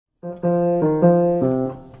Hey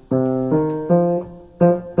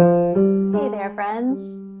there,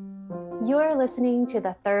 friends. You're listening to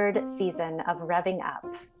the third season of Revving Up.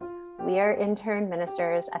 We are intern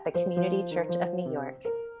ministers at the Community Church of New York.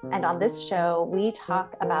 And on this show, we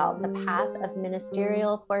talk about the path of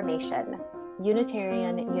ministerial formation,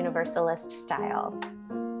 Unitarian Universalist style.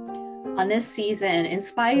 On this season,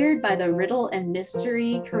 inspired by the Riddle and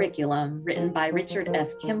Mystery curriculum written by Richard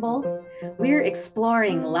S. Kimball, we're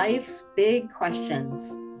exploring life's big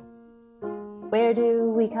questions. Where do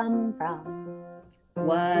we come from?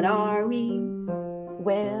 What are we?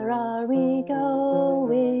 Where are we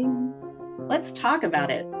going? Let's talk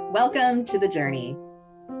about it. Welcome to the journey.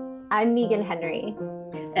 I'm Megan Henry.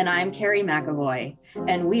 And I'm Carrie McAvoy.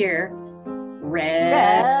 And we're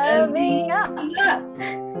Revving Up.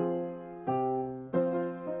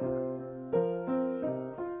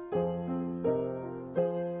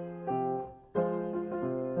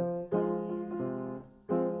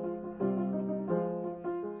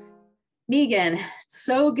 Megan, it's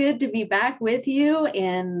so good to be back with you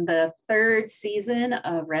in the third season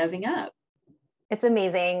of Revving Up. It's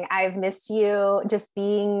amazing. I've missed you. Just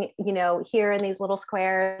being, here in these little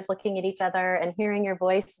squares, looking at each other and hearing your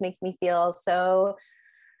voice makes me feel so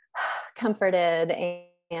comforted.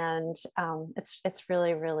 And it's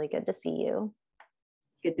really, really good to see you.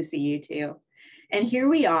 Good to see you too. And here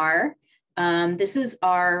we are. This is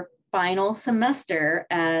our final semester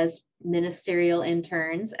as ministerial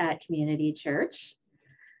interns at Community Church.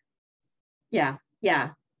 Yeah.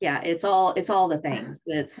 It's all the things.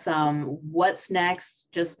 It's what's next,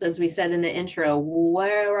 just as we said in the intro,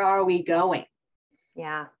 where are we going?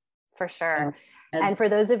 Yeah, for sure. And for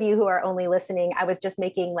those of you who are only listening, I was just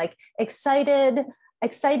making like excited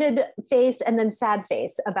face and then sad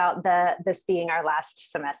face about this being our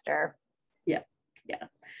last semester. Yeah.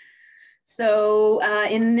 So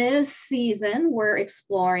in this season, we're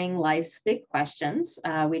exploring life's big questions.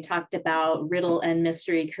 We talked about Riddle and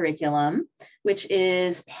Mystery curriculum, which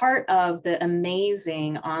is part of the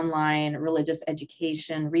amazing online religious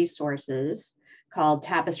education resources called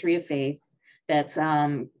Tapestry of Faith that's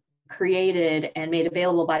created and made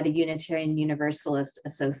available by the Unitarian Universalist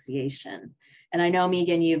Association. And I know,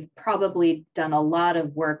 Megan, you've probably done a lot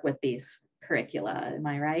of work with these curricula. Am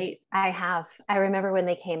I right? I have. I remember when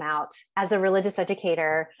they came out. As a religious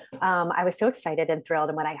educator, I was so excited and thrilled.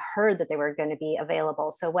 And when I heard that they were going to be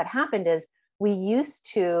available. So what happened is we used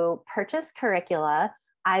to purchase curricula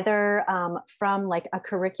either from like a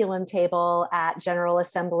curriculum table at General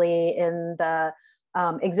Assembly in the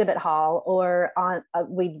exhibit hall, or on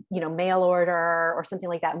we'd mail order or something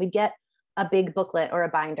like that. And we'd get a big booklet or a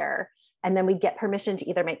binder. And then we'd get permission to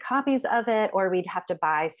either make copies of it or we'd have to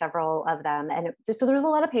buy several of them. And so there was a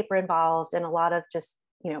lot of paper involved and a lot of just,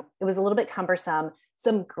 it was a little bit cumbersome.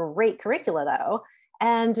 Some great curricula though.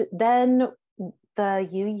 And then the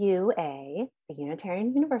UUA, the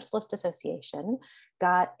Unitarian Universalist Association,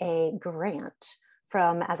 got a grant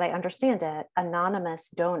from, as I understand it,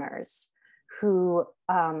 anonymous donors who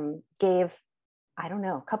gave, I don't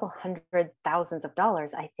know, a couple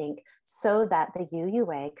 $100,000s, I think, so that the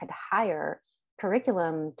UUA could hire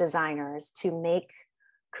curriculum designers to make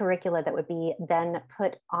curricula that would be then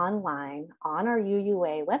put online on our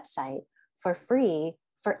UUA website for free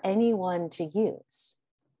for anyone to use.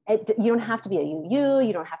 You don't have to be a UU,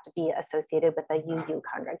 you don't have to be associated with a UU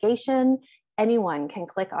congregation. Anyone can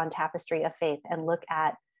click on Tapestry of Faith and look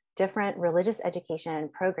at different religious education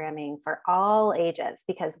programming for all ages,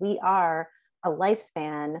 because we are a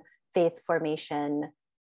lifespan faith formation,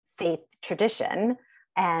 faith tradition.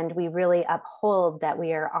 And we really uphold that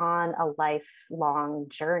we are on a lifelong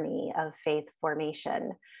journey of faith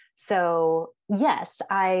formation. So yes,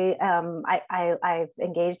 I've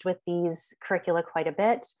engaged with these curricula quite a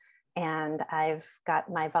bit. And I've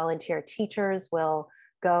got my volunteer teachers will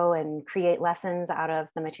go and create lessons out of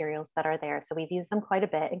the materials that are there. So we've used them quite a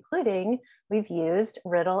bit, including we've used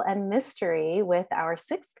Riddle and Mystery with our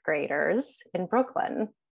 6th graders in Brooklyn.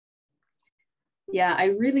 Yeah, I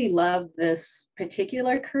really love this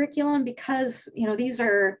particular curriculum because, these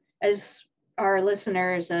are, as our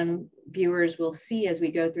listeners and viewers will see as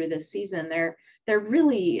we go through this season, they're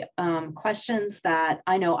really questions that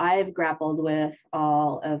I know I've grappled with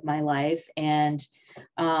all of my life. And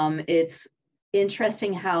it's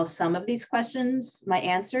interesting how some of these questions, my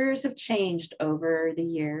answers have changed over the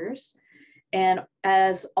years. And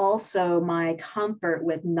as also my comfort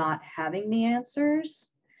with not having the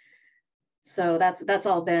answers. So that's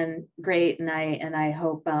all been great. And I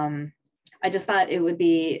hope, I just thought it'll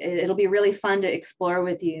be really fun to explore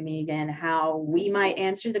with you, Megan, how we might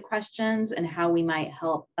answer the questions and how we might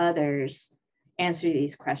help others answer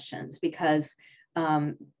these questions, because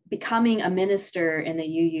becoming a minister in the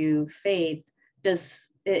UU faith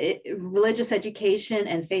religious education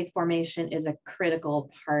and faith formation is a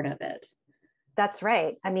critical part of it. That's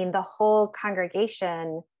right. I mean, the whole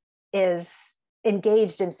congregation is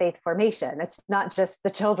engaged in faith formation. It's not just the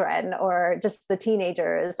children or just the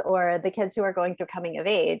teenagers or the kids who are going through coming of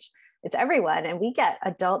age. It's everyone. And we get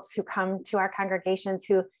adults who come to our congregations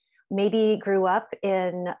who maybe grew up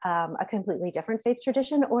in a completely different faith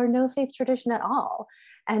tradition or no faith tradition at all.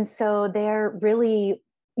 And so they're really,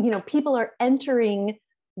 people are entering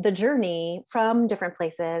the journey from different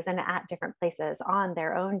places and at different places on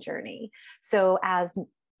their own journey. So as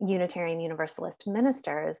Unitarian Universalist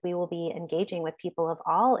ministers, we will be engaging with people of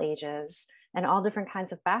all ages and all different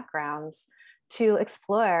kinds of backgrounds to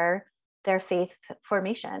explore their faith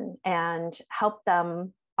formation and help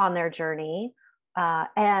them on their journey,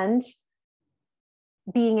 and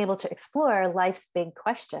being able to explore life's big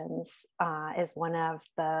questions is one of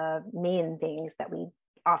the main things that we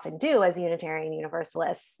often do as Unitarian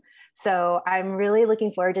Universalists. So I'm really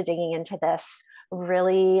looking forward to digging into this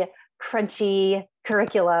really crunchy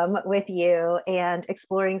curriculum with you and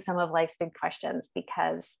exploring some of life's big questions,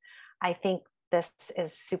 because I think this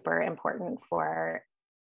is super important for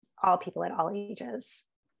all people at all ages.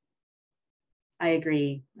 I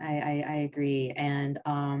agree. I agree. And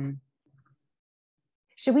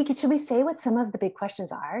should we say what some of the big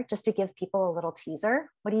questions are, just to give people a little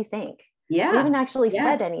teaser? What do you think? Yeah. We haven't actually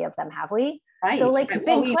said any of them, have we? Right. So big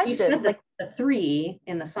questions. We said like the 3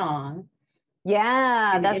 in the song.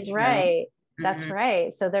 Yeah, that's right. That's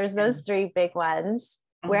right. So there's those 3 big ones.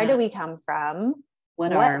 Where do we come from?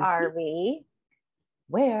 What are we?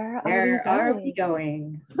 Where are we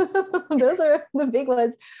going? Those are the big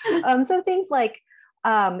ones. So things like,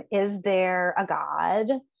 is there a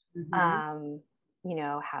God? How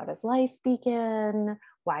does life begin?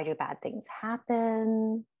 Why do bad things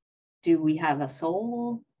happen? Do we have a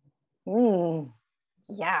soul?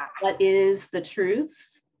 Yeah. What is the truth?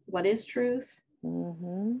 What is truth?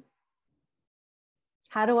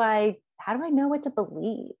 How do I know what to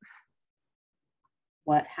believe?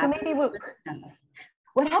 What happens? So maybe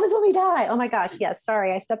what happens when we die? Oh my gosh, yes.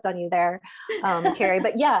 Sorry, I stepped on you there, Carrie.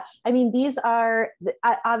 But yeah, I mean, these are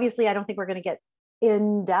obviously. I don't think we're going to get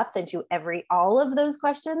in depth into all of those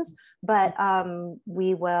questions, but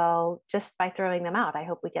we will, just by throwing them out. I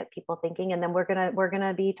hope we get people thinking, and then we're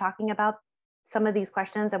gonna be talking about some of these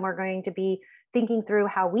questions, and we're going to be thinking through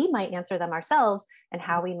how we might answer them ourselves and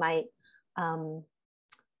how we might,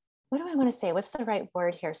 what do I want to say? What's the right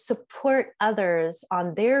word here? Support others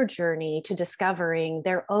on their journey to discovering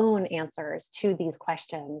their own answers to these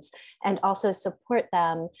questions, and also support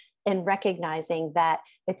them in recognizing that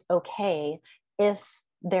it's okay if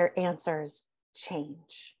their answers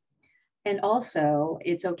change. And also,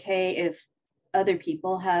 it's okay if other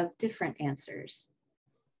people have different answers.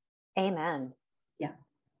 Amen. Yeah.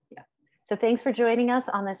 So thanks for joining us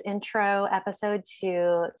on this intro episode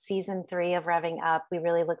to season 3 of Revving Up. We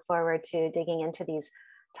really look forward to digging into these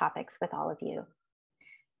topics with all of you.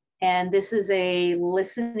 And this is a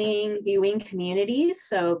listening, viewing community.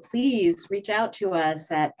 So please reach out to us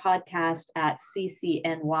at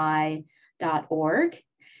podcast@ccny.org.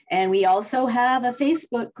 And we also have a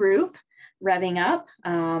Facebook group, Revving Up.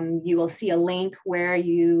 You will see a link where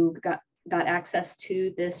you got access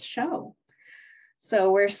to this show.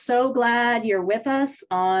 So we're so glad you're with us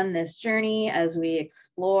on this journey as we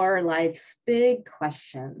explore life's big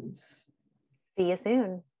questions. See you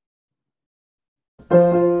soon.